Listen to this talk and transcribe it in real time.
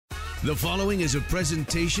The following is a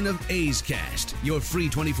presentation of A's Cast, your free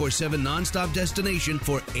 24/7 nonstop destination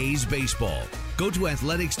for A's baseball. Go to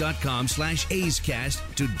athletics.com/A's Cast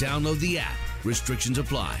to download the app. Restrictions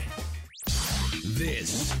apply.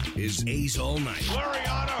 This is A's All Night.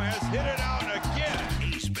 Laureano has hit it out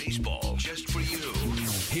again. A's baseball, just for you.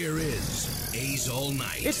 Here is A's All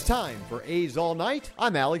Night. It's time for A's All Night.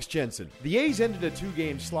 I'm Alex Jensen. The A's ended a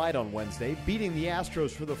two-game slide on Wednesday, beating the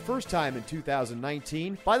Astros for the first time in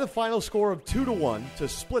 2019 by the final score of 2-1 to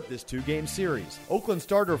split this two-game series. Oakland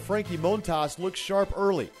starter Frankie Montas looked sharp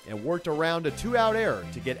early and worked around a two-out error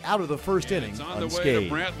to get out of the first inning It's on unscathed. the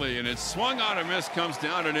way to Brantley, and it's swung on a miss, comes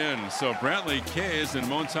down and in. So Brantley K's and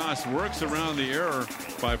Montas works around the error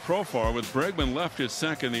by Profar. With Bregman left at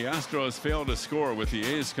second, the Astros failed to score with the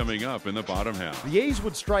A's coming up in the bottom half. The A's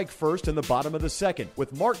would strike first in the bottom of the second.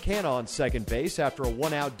 With Mark Canha on second base after a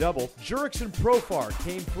one-out double, Jurickson Profar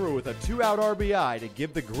came through with a two-out RBI to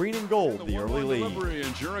give the green and gold the early lead. Delivery,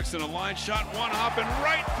 and Jurickson a line shot, one hop, and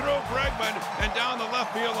right through Bregman and down the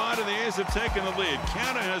left field line, and the A's have taken the lead.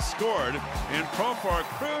 Canha has scored, and Profar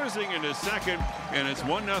cruising into second, and it's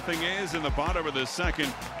 1-0 A's in the bottom of the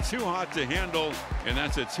second. Too hot to handle, and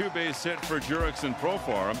that's a two-base hit for Jurickson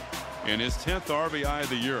Profar in his 10th RBI of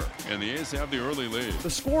the year, and the A's have the early lead. The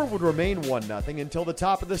score would remain 1-0 until the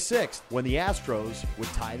top of the sixth, when the Astros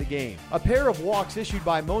would tie the game. A pair of walks issued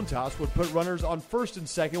by Montas would put runners on first and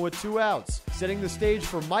second with two outs, setting the stage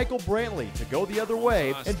for Michael Brantley to go the other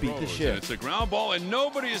way and beat the shift. It's a ground ball, and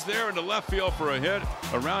nobody's there in the left field for a hit.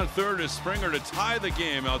 Around third is Springer to tie the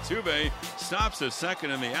game. Altuve stops at second,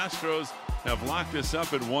 and the Astros have locked this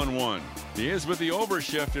up at 1-1. The A's with the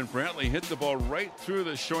overshift, and Brantley hit the ball right through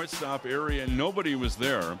the shortstop area. Nobody was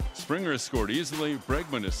there. Springer scored easily.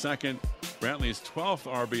 Bregman is second. Brantley's 12th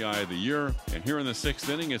RBI of the year. And here in the sixth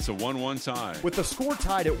inning, it's a 1-1 tie. With the score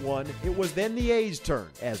tied at 1, it was then the A's' turn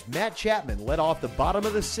as Matt Chapman led off the bottom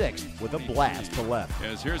of the sixth with a blast to left.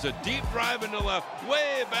 As here's a deep drive into left,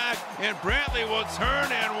 way back, and Brantley will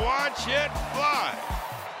turn and watch it fly.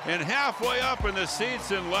 And halfway up in the seats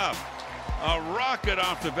in left, a rocket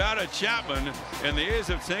off the bat of Chapman, and the A's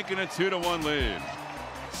have taken a 2-1 lead.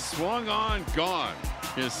 Swung on, gone.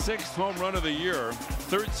 His sixth home run of the year,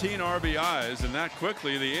 13 RBIs, and that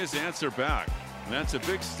quickly the A's answer back. And that's a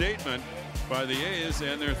big statement by the A's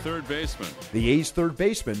and their third baseman. The A's third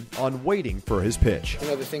baseman on waiting for his pitch.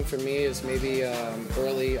 Another thing for me is maybe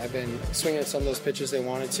early I've been swinging at some of those pitches they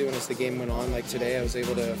wanted to, and as the game went on, like today, I was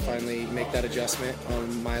able to finally make that adjustment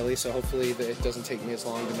on Miley, so hopefully it doesn't take me as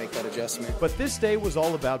long to make that adjustment. But this day was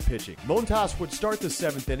all about pitching. Montas would start the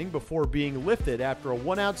seventh inning before being lifted after a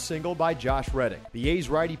one-out single by Josh Reddick. The A's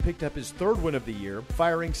righty picked up his third win of the year,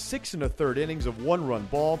 firing 6 1/3 innings of one-run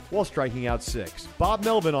ball while striking out 6. Bob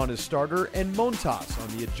Melvin on his starter, and Montas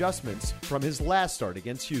on the adjustments from his last start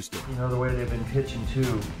against Houston. You know, the way they've been pitching,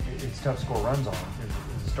 too, it's tough to score runs on.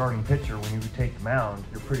 As a starting pitcher, when you take the mound,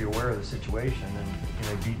 you're pretty aware of the situation, and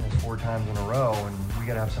they've beaten us 4 times in a row, and we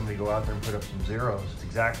got to have somebody go out there and put up some zeros. It's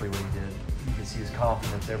exactly what he did. You can see his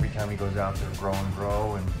confidence every time he goes out there,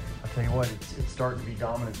 grow, and I'll tell you what, it's starting to be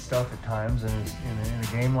dominant stuff at times, and in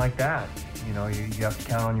a game like that, you know, you have to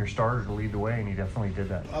count on your starter to lead the way, and he definitely did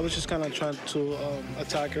that. I was just kind of trying to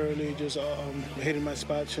attack early, just hitting my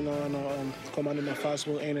spots, you know, and commanding my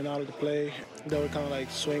fastball in and out of the play. They were kind of like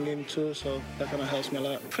swinging too, so that kind of helps me a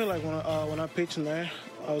lot. I feel like when I pitch in there,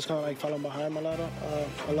 I was kind of like falling behind a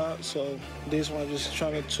lot. So this one, just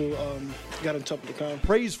trying to get on top of the count.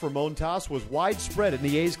 Praise for Montas was widespread in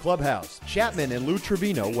the A's clubhouse. Chapman and Lou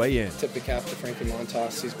Trevino weigh in. Tip the cap to Frankie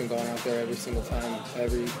Montas. He's been going out there every single time,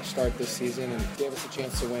 every start this season, and gave us a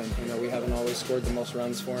chance to win. You know, we haven't always scored the most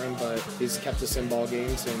runs for him, but he's kept us in ball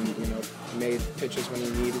games and, you know, made pitches when he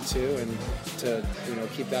needed to, and to, you know,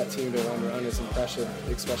 keep that team to 1 run is impressive,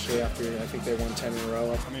 especially after I think they won 10 in a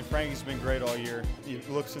row. I mean, Frankie's been great all year.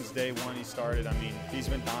 Look, since day one he started, I mean, he's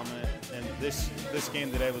been dominant, and this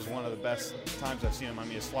game today was one of the best times I've seen him. I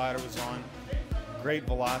mean, his slider was on, great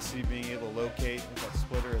velocity, being able to locate that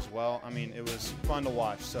splitter as well. I mean, it was fun to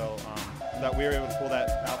watch, so that we were able to pull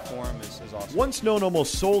that out for him is awesome. Once known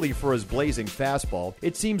almost solely for his blazing fastball,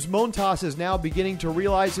 it seems Montas is now beginning to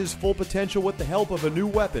realize his full potential with the help of a new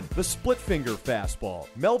weapon, the split-finger fastball.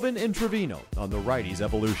 Melvin and Trevino on the righty's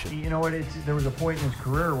evolution. You know what? There was a point in his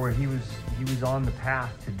career where he was on the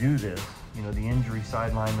path to do this, The injury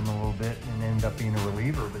sidelined him a little bit and ended up being a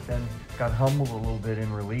reliever, but then got humbled a little bit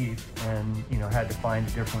in relief and, had to find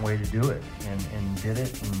a different way to do it and did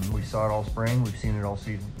it. And we saw it all spring. We've seen it all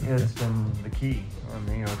season. It's been the key.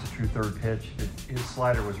 It's a true third pitch. His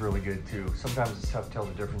slider was really good too. Sometimes it's tough to tell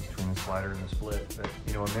the difference between the slider and the split, but,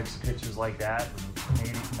 a mix of pitches like that,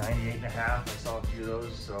 and 98.5, I saw a few of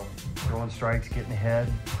those. So throwing strikes, getting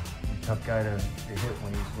ahead. Tough guy to hit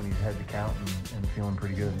when he's had the count and feeling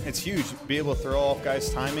pretty good. It's huge. Be able to throw off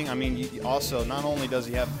guys' timing. Also, not only does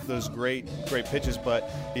he have those great pitches, but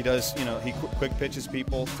he does, he quick pitches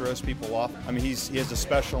people, throws people off. He has a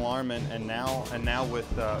special arm, and now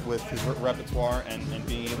with his repertoire and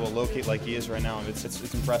being able to locate like he is right now,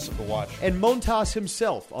 it's impressive to watch. And Montas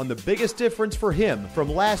himself on the biggest difference for him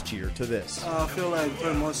from last year to this. I feel like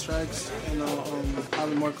putting more strikes,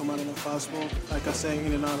 having more command in the fastball. Like I say,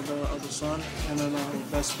 in and out of the sun, and then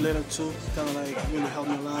that split of two kind of really helped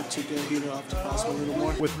me a lot to get heater off the fastball a little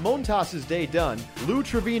more. With Montas' day done, Lou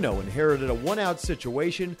Trevino inherited a one-out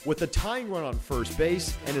situation with a tying run on first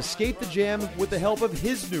base and escaped the jam with the help of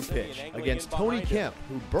his new pitch against Tony Kemp,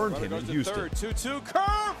 who burned him in Houston. 2-2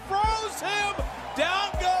 curve, froze him, down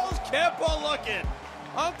goes Kemp looking.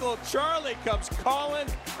 Uncle Charlie comes calling,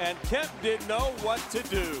 and Kemp didn't know what to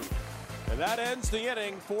do. And that ends the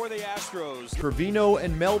inning for the Astros. Trevino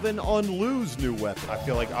and Melvin on Lou's new weapon. I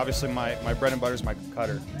feel like obviously my bread and butter is my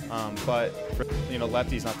cutter, but for,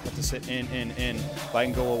 lefties not to sit in. If I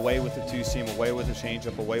can go away with the two-seam, away with the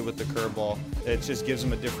changeup, away with the curveball, it just gives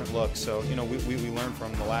them a different look. So we learned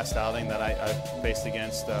from the last outing that I faced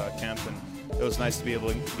against Kemp, and it was nice to be able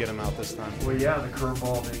to get him out this time. Well, yeah, the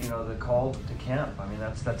curveball, the call to Kemp.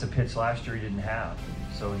 That's a pitch last year he didn't have.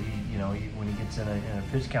 So he when he gets in a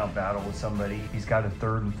pitch count battle with somebody, he's got a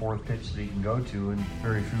third and fourth pitch that he can go to, and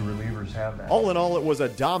very few relievers have that. All in all, it was a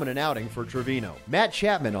dominant outing for Trevino. Matt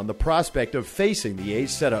Chapman on the prospect of facing the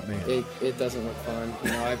A's setup man. It doesn't look fun.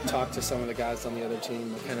 I've talked to some of the guys on the other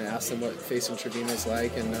team. I kind of asked them what facing Trevino's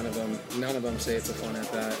like, and none of them say it's a fun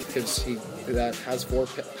at bat, because that has 4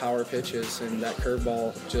 power pitches, and that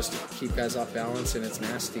curveball just keep guys off balance, and it's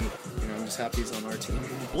nasty. I'm just happy he's on our team.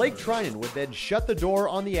 Blake Treinen would then shut the door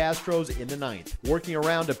on the Astros in the 9th, working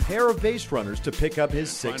around a pair of base runners to pick up his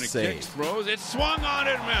 6th save. Throws, it swung on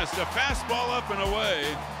and missed. A fastball up and away,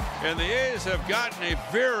 and the A's have gotten a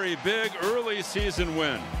very big early season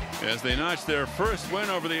win as they notch their first win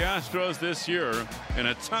over the Astros this year. And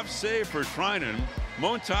a tough save for Treinen.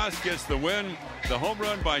 Montas gets the win. The home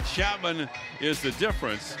run by Chapman is the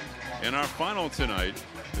difference. In our final tonight,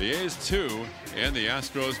 the A's 2 and the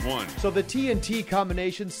Astros 1. So the TNT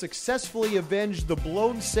combination successfully avenged the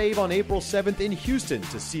blown save on April 7th in Houston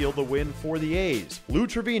to seal the win for the A's. Lou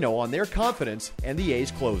Trevino on their confidence and the A's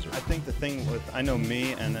closer. I think the thing with, I know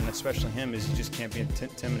me and then especially him, is you just can't be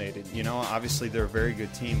intimidated. Obviously they're a very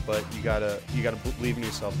good team, but you gotta believe in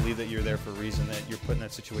yourself, believe that you're there for a reason, that you're put in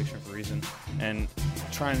that situation for a reason. And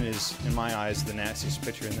Treinen is, in my eyes, the nastiest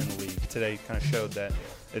pitcher in the league. Today kind of showed that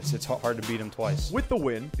it's hard to beat him twice. With the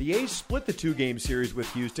win, the A's split the 2-game series with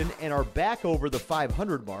Houston and are back over the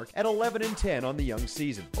 500 mark at 11-10 on the young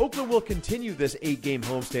season. Oakland will continue this 8-game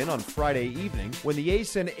homestand on Friday evening when the A's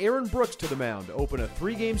send Aaron Brooks to the mound to open a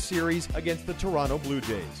 3-game series against the Toronto Blue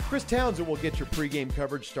Jays. Chris Townsend will get your pregame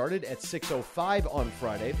coverage started at 6:05 on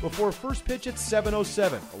Friday before first pitch at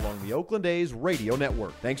 7:07 along the Oakland A's radio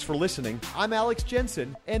network. Thanks for listening. I'm Alex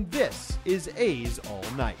Jensen, and this is A's All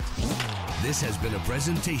Night. This has been a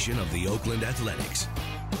presentation of the Oakland Athletics.